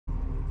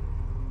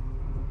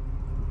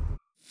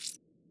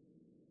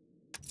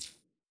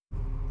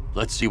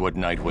Let's see what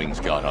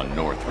Nightwing's got on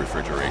North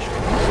Refrigeration.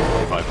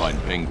 If I find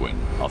Penguin,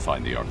 I'll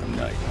find the Arkham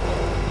Knight.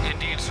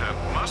 Indeed, sir.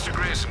 Master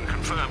Grayson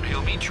confirmed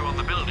he'll meet you on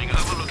the building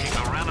overlooking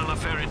the Ranelagh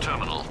Ferry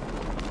Terminal.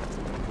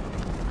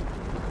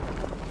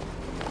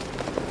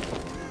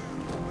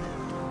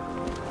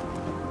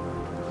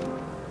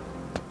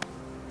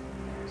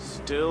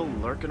 Still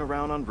lurking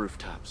around on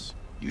rooftops.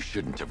 You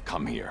shouldn't have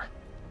come here.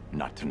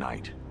 Not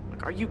tonight.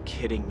 Like, are you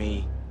kidding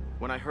me?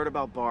 When I heard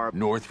about Barb...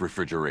 North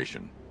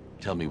Refrigeration.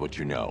 Tell me what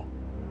you know.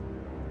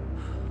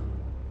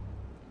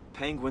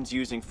 Penguin's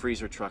using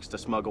freezer trucks to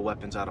smuggle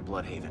weapons out of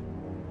Bloodhaven.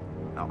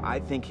 Now, I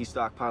think he's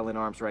stockpiling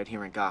arms right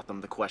here in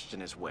Gotham. The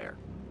question is where.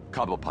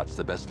 Cobblepot's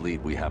the best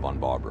lead we have on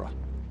Barbara.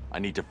 I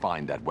need to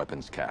find that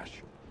weapons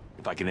cache.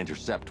 If I can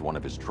intercept one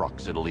of his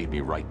trucks, it'll lead me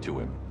right to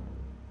him.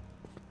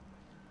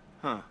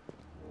 Huh.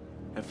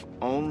 If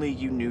only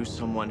you knew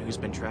someone who's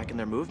been tracking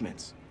their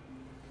movements.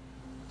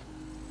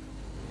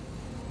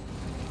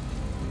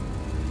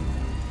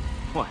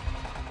 What?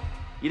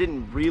 You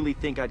didn't really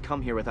think I'd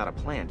come here without a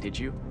plan, did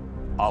you?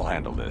 I'll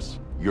handle this.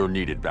 You're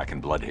needed back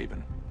in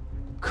Bloodhaven.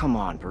 Come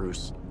on,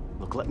 Bruce.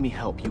 Look, let me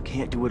help. You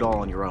can't do it all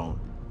on your own.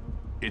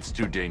 It's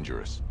too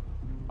dangerous.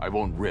 I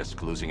won't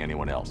risk losing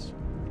anyone else.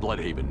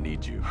 Bloodhaven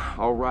needs you.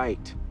 All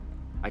right.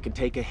 I can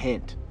take a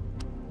hint.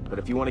 But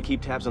if you want to keep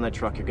tabs on that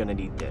truck, you're gonna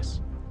need this.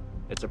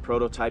 It's a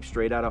prototype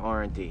straight out of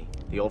R&D.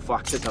 The old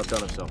fox has outdone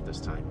himself this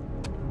time.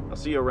 I'll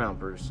see you around,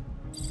 Bruce.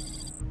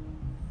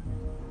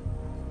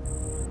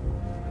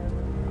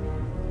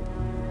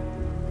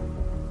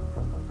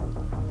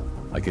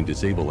 I can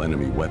disable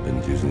enemy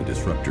weapons using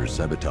disruptor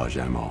sabotage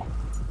ammo.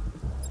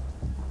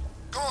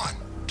 Go on,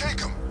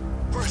 take them.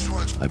 First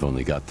one's... I've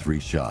only got 3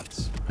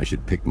 shots. I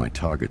should pick my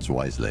targets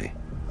wisely.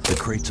 The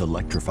crate's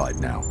electrified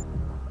now.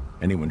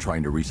 Anyone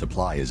trying to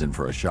resupply is in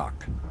for a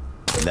shock.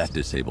 That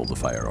disabled the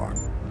firearm.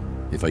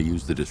 If I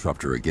use the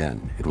disruptor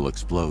again, it will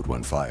explode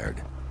when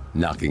fired,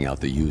 knocking out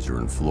the user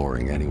and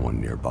flooring anyone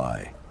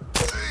nearby.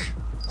 Hey,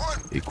 what?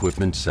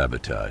 Equipment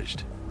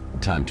sabotaged.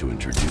 Time to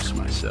introduce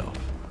myself.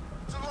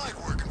 What's it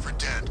like working for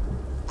Dead?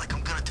 Like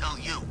I'm gonna tell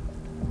you.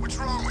 What's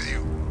wrong with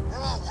you? We're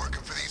all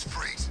working for these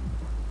freaks.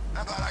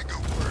 How about I go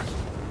first?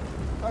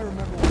 I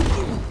remember when...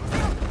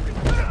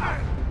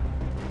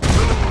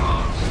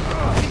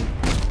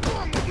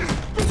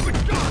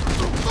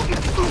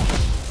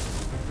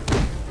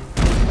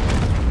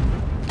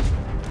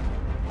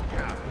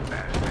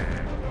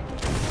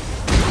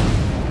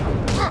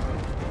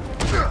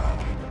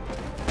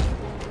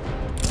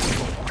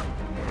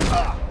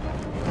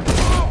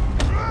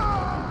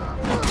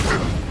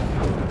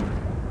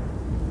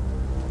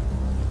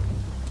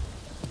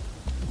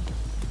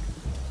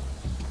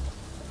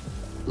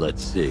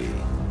 Let's see.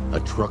 A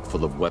truck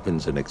full of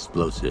weapons and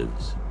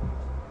explosives.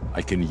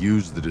 I can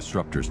use the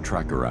disruptor's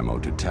tracker ammo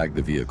to tag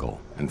the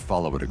vehicle and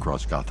follow it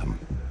across Gotham.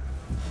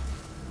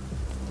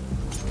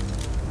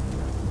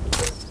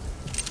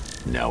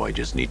 Now I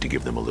just need to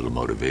give them a little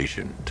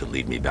motivation to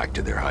lead me back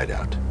to their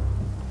hideout.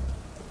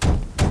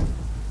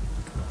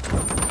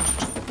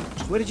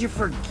 What did you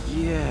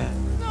forget?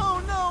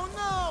 No!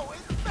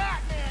 It's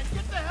Batman!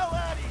 Get the hell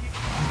out of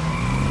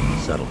here!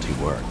 Subtlety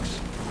works.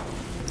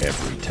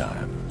 Every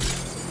time.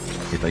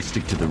 If I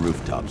stick to the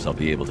rooftops, I'll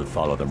be able to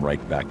follow them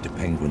right back to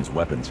Penguin's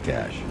weapons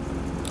cache.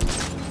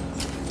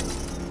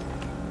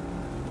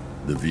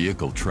 The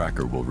vehicle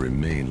tracker will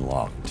remain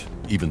locked,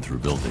 even through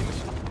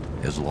buildings,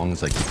 as long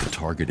as I keep the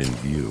target in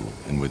view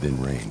and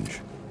within range.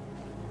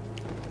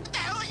 What the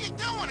hell are you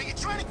doing? Are you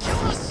trying to kill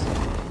us?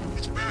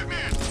 It's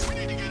Batman. We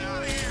need to get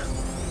out of here.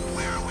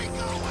 Where are we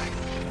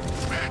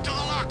going? Back to the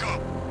lockup.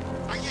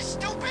 Are you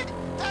stupid?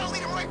 That'll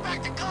lead him right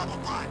back to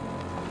Cobblepot.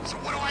 So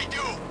what do I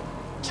do?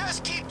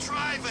 Just keep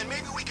driving.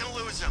 Maybe we can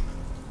lose him.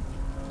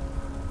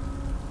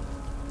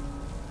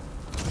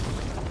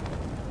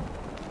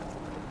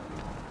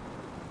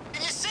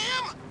 Can you see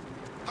him?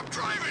 I'm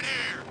driving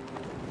here.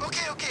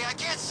 Okay, I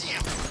can't see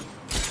him.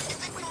 You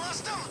think we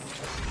lost him?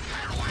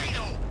 How do I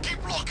know?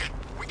 Keep looking.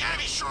 We gotta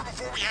be sure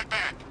before we head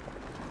back.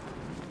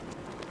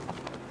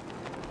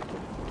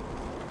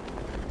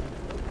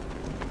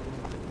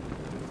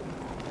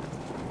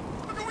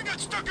 Look, we got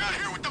stuck out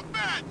here with the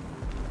bat.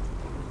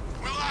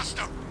 We lost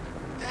him.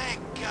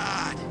 Thank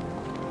God.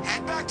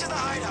 Head back to the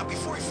hideout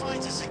before he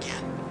finds us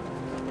again.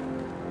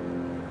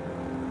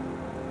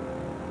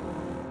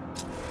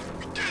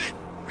 We did it!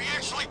 We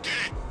actually did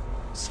it!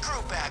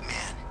 Screw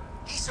Batman.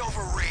 He's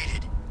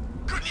overrated.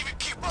 Couldn't even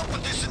keep up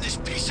with this in this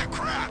piece of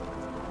crap!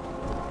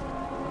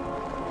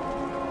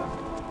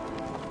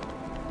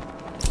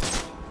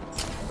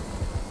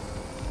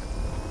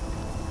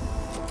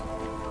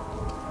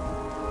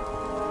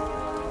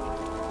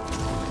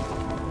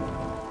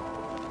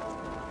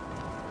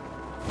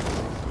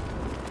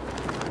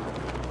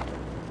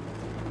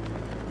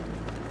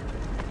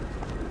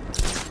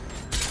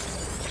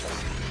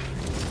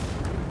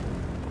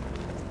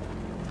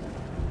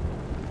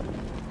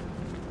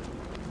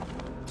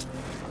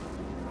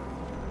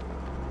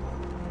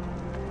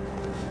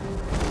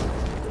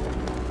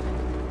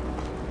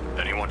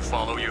 Anyone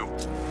follow you?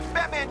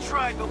 Batman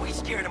tried, but we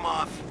scared him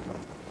off.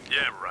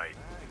 Yeah, right.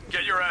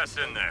 Get your ass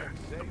in there.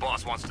 The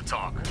boss wants to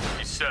talk.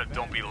 He said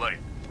don't be late.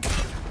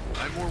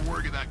 I'm more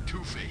worried about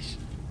Two-Face.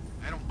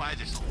 I don't buy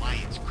this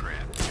alliance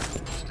crap.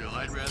 Still,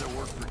 I'd rather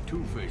work for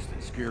Two-Face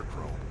than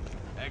Scarecrow.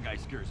 That guy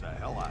scares the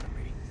hell out of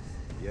me.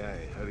 Yeah,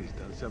 I heard he's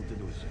done something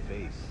to his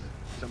face.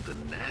 Something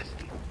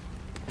nasty.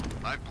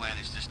 My plan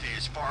is to stay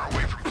as far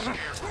away from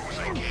Scarecrow as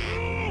I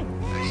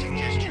can. I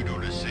suggest you do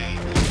the same.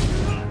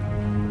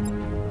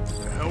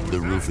 The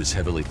roof is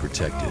heavily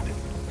protected.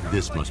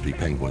 This must be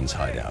Penguin's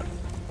hideout.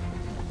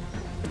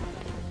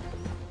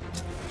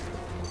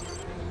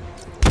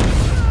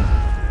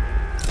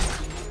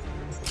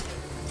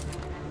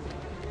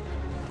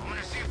 I want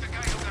to see if the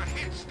guy who got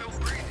hit is still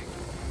breathing.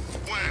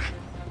 Where?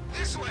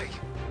 This way.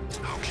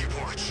 I'll keep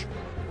watch.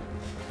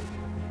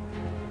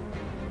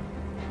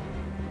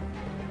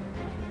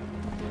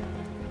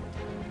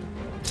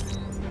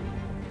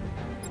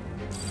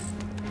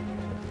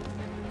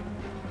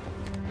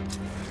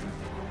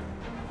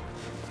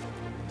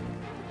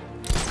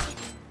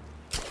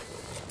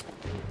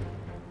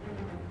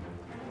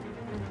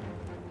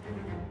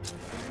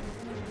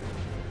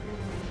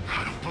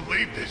 I don't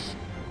believe this.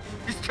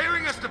 He's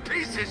tearing us to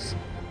pieces.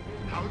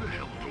 How the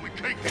hell do we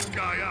take this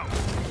guy out?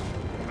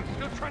 I'm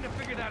still trying to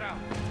figure that out.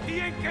 He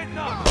ain't getting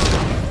up.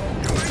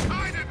 You ain't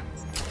hiding.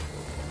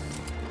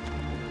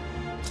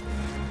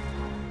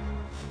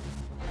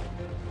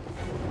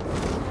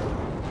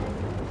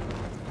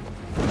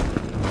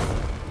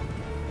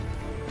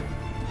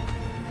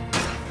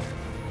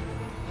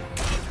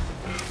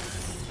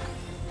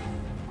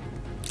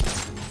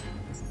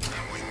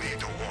 We need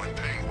to warn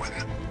Penguin.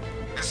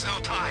 There's no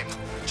time.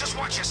 Just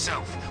watch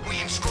yourself. We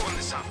ain't screwing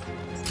this up.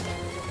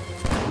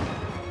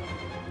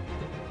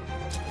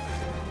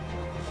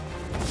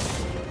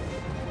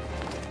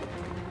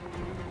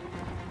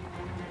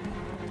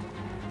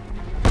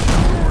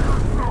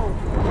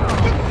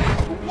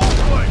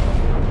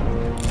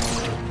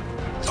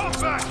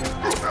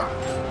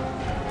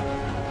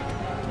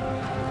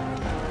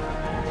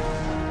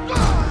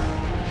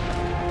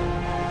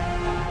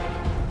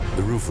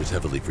 The roof was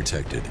heavily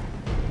protected.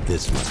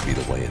 This must be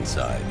the way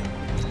inside.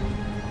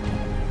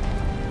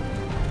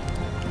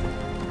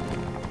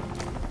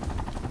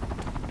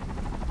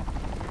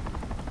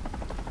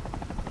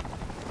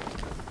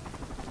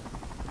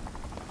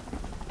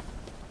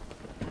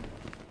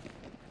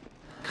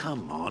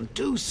 Come on,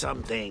 do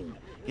something.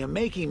 You're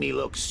making me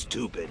look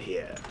stupid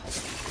here.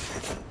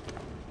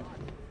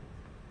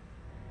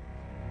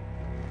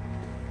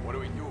 What do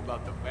we do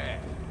about the bad?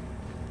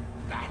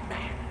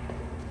 Batman.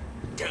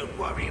 Don't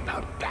worry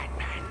about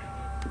Batman.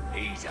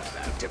 He's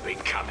about to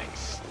become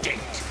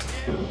extinct.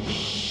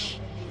 Shh.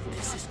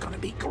 This is gonna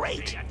be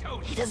great.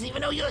 He doesn't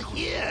even know you're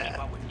here.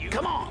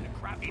 Come on.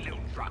 Crappy little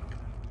truck.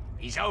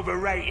 He's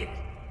overrated.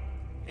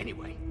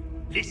 Anyway,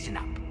 listen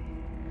up.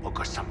 I've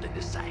got something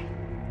to say.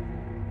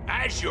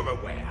 As you're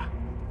aware,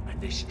 and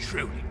this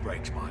truly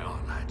breaks my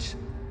heart, lads,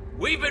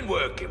 we've been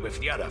working with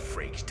the other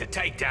freaks to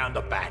take down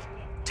the Bat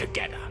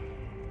together.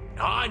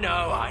 I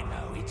know,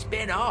 it's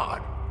been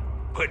hard.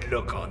 But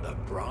look on the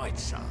bright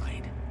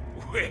side.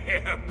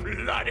 We're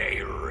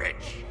bloody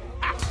rich.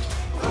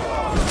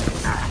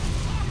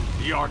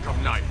 The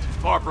Arkham Knight,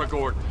 Barbara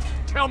Gordon.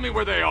 Tell me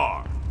where they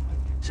are.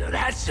 So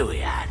that's who we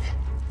had.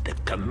 The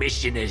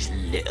Commissioner's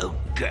little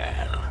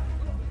girl.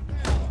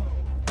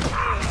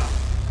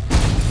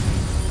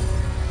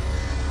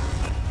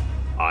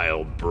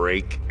 I'll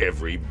break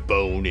every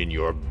bone in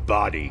your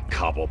body,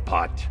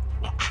 Cobblepot.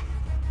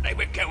 They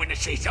were going to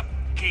see some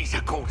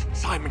geezer called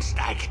Simon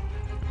Stagg.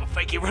 I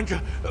think he runs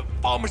a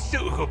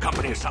pharmaceutical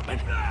company or something.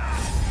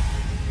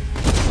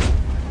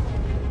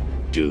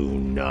 Do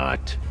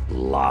not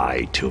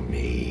lie to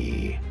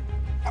me.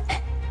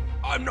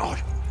 I'm not,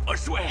 I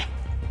swear.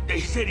 They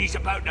said he's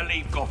about to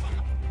leave Gotham.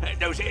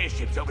 Those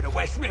airships over the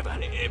West River,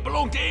 it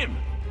belonged to him.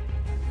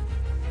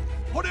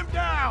 Put him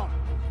down.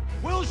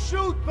 We'll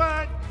shoot,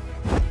 Bat.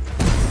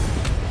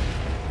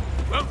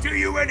 Won't do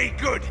you any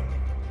good.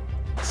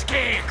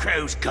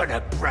 Scarecrow's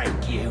gonna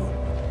break you.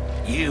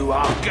 You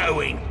are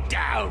going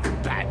down,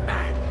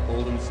 Batman.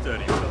 Hold him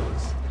steady,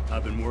 fellas.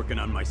 I've been working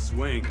on my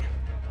swing.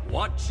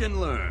 Watch and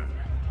learn.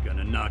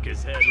 Gonna knock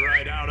his head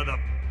right out of the...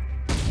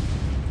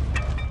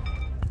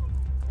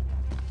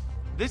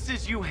 This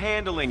is you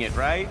handling it,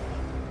 right?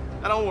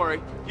 Now don't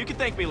worry, you can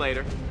thank me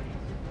later.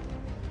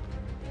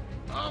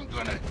 I'm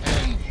gonna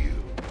end you.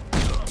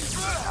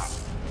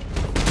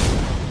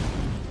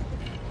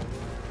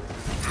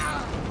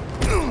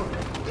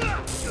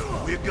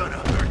 We're gonna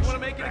hurt you. Wanna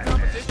make it a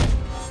competition?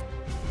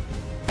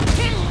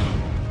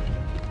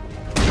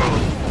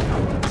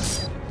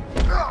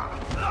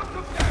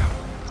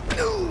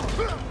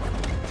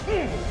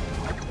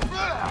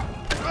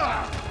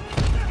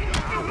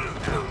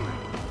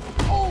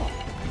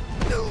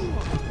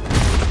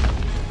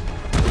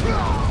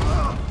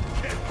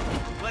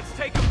 Let's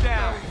take him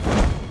down.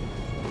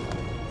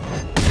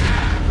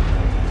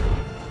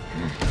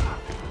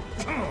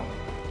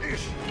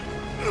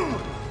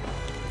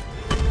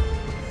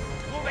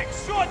 We'll make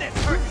sure this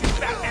hurts you,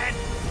 Batman.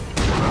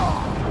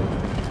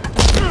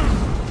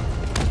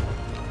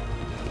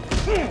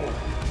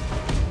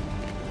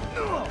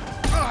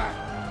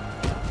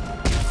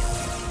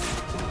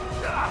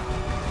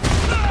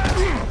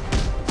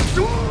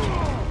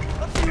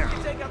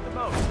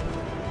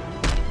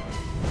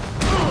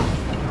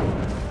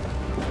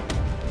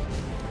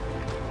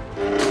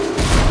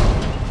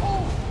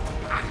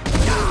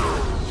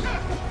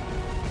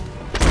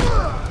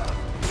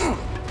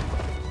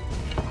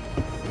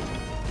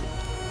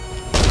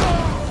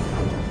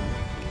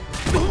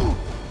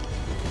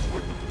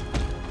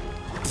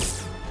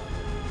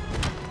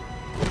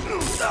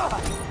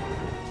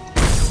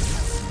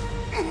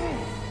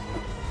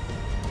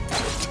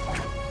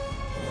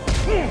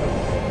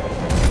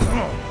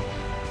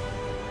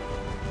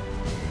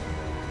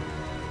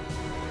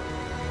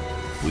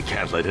 We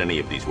can't let any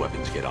of these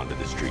weapons get onto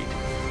the street.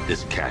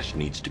 This cache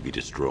needs to be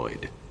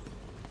destroyed.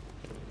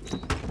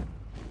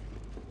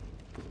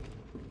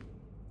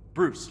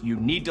 Bruce, you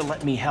need to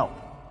let me help.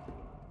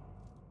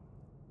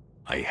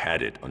 I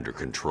had it under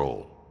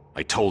control.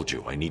 I told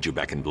you, I need you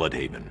back in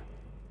Bloodhaven.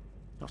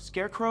 Now,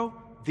 Scarecrow,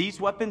 these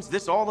weapons,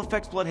 this all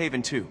affects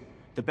Bloodhaven too.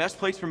 The best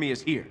place for me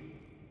is here.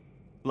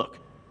 Look,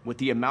 with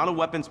the amount of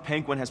weapons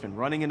Penguin has been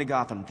running into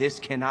Gotham, this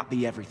cannot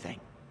be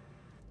everything.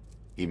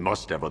 He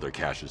must have other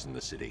caches in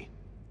the city.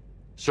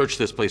 Search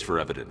this place for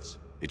evidence.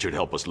 It should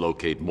help us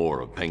locate more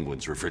of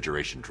Penguin's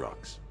refrigeration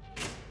trucks.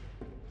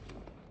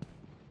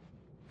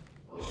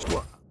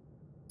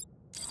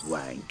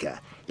 Wanker,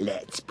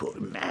 let's put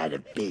him out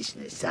of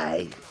business,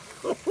 eh?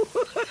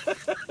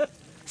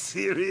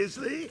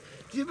 Seriously?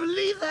 Do you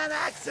believe that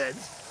accent?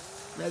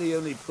 That he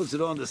only puts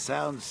it on to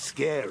sound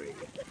scary.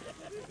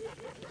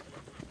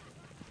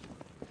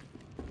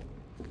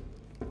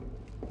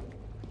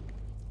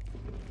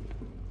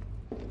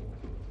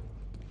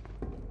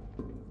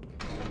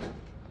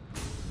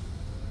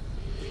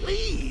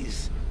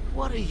 Please,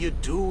 what are you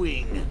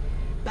doing?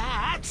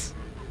 Bats?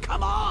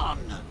 Come on!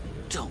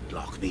 Don't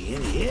lock me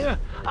in here.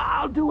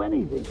 I'll do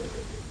anything.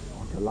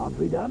 Want your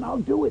laundry done? I'll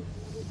do it.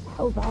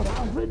 Help out,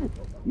 Alfred.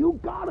 You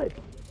got it.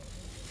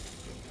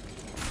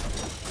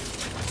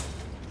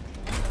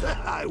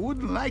 I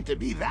wouldn't like to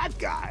be that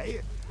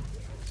guy.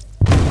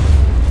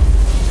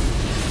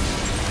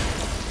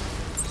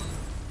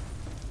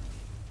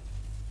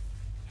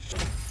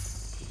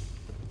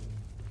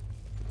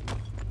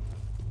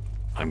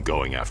 I'm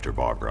going after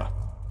Barbara.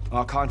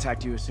 I'll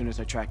contact you as soon as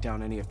I track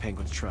down any of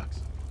Penguin's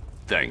trucks.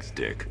 Thanks,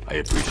 Dick. I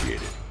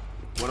appreciate it.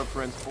 What are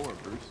friends for,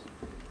 Bruce?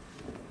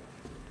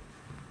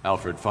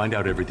 Alfred, find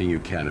out everything you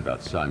can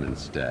about Simon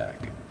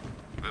Stagg.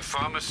 The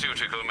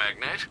pharmaceutical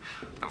magnate?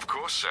 Of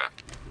course, sir.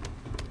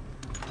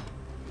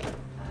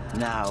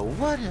 Now,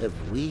 what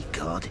have we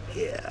got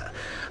here?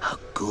 A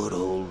good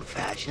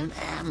old-fashioned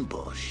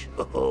ambush.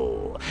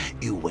 Oh,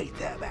 you wait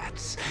there,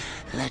 Bats.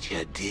 Let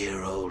your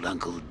dear old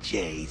Uncle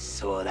Jay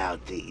sort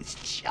out these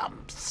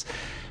chumps.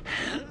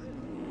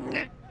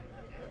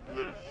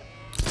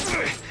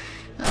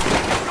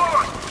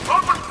 Guard!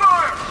 Open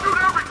fire! Shoot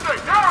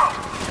everything,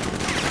 now!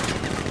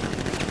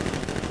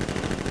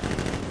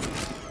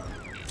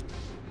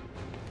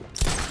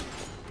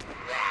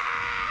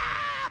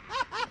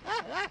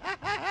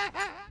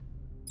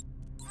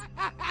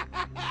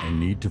 I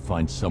need to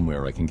find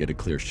somewhere I can get a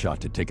clear shot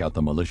to take out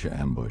the militia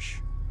ambush.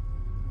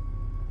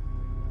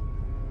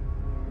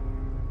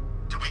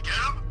 Did we get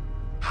him?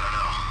 I don't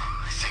know.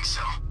 I think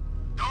so.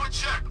 Go and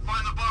check.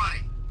 Find the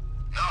body.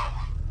 No.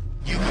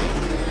 You.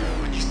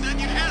 But you said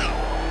you hit him.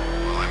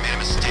 Well, I made a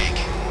mistake.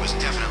 It was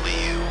definitely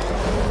you.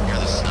 You're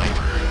the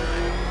sniper.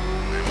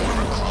 I'm more of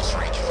a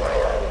close-range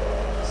fighter.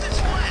 Since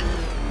when?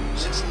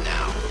 Since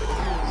now.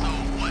 So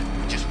what?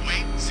 We just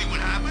wait and see what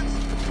happens?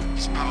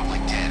 He's probably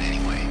dead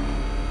anyway.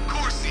 Of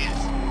course he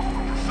is.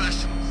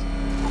 Professionals.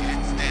 He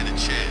didn't stand a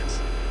chance.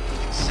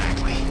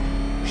 Exactly.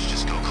 We should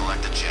just go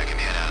collect the check and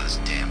head out of this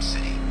damn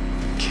city.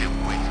 Can't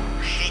wait.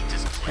 I hate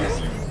this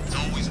place. It's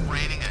always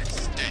raining and it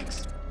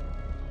stinks.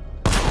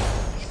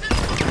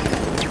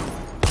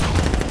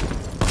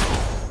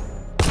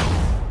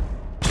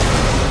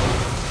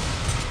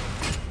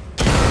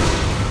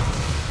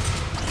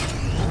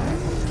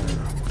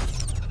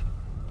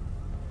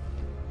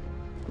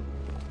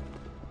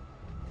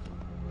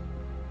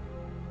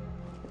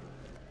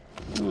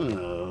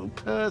 Oh,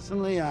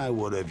 personally, I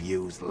would have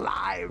used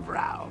live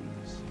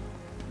rounds.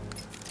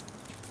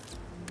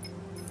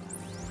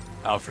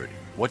 Alfred,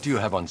 what do you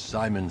have on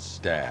Simon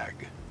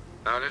Stagg?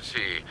 Now, let's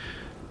see.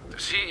 The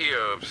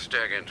CEO of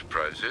Stagg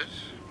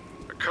Enterprises,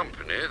 a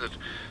company that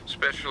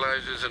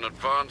specializes in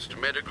advanced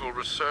medical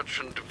research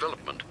and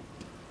development.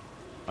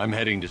 I'm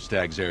heading to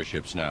Stagg's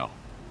airships now.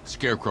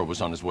 Scarecrow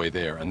was on his way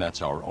there, and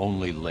that's our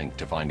only link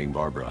to finding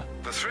Barbara.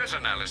 The threat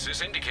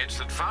analysis indicates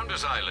that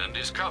Founders Island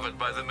is covered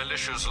by the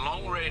militia's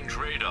long-range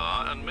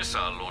radar and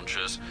missile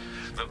launchers.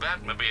 The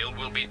Batmobile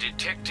will be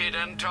detected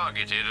and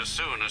targeted as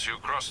soon as you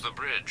cross the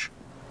bridge.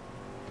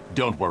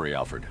 Don't worry,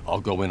 Alfred.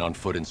 I'll go in on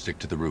foot and stick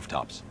to the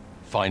rooftops.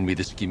 Find me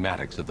the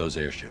schematics of those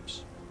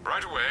airships.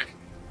 Right away.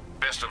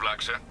 Best of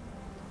luck, sir.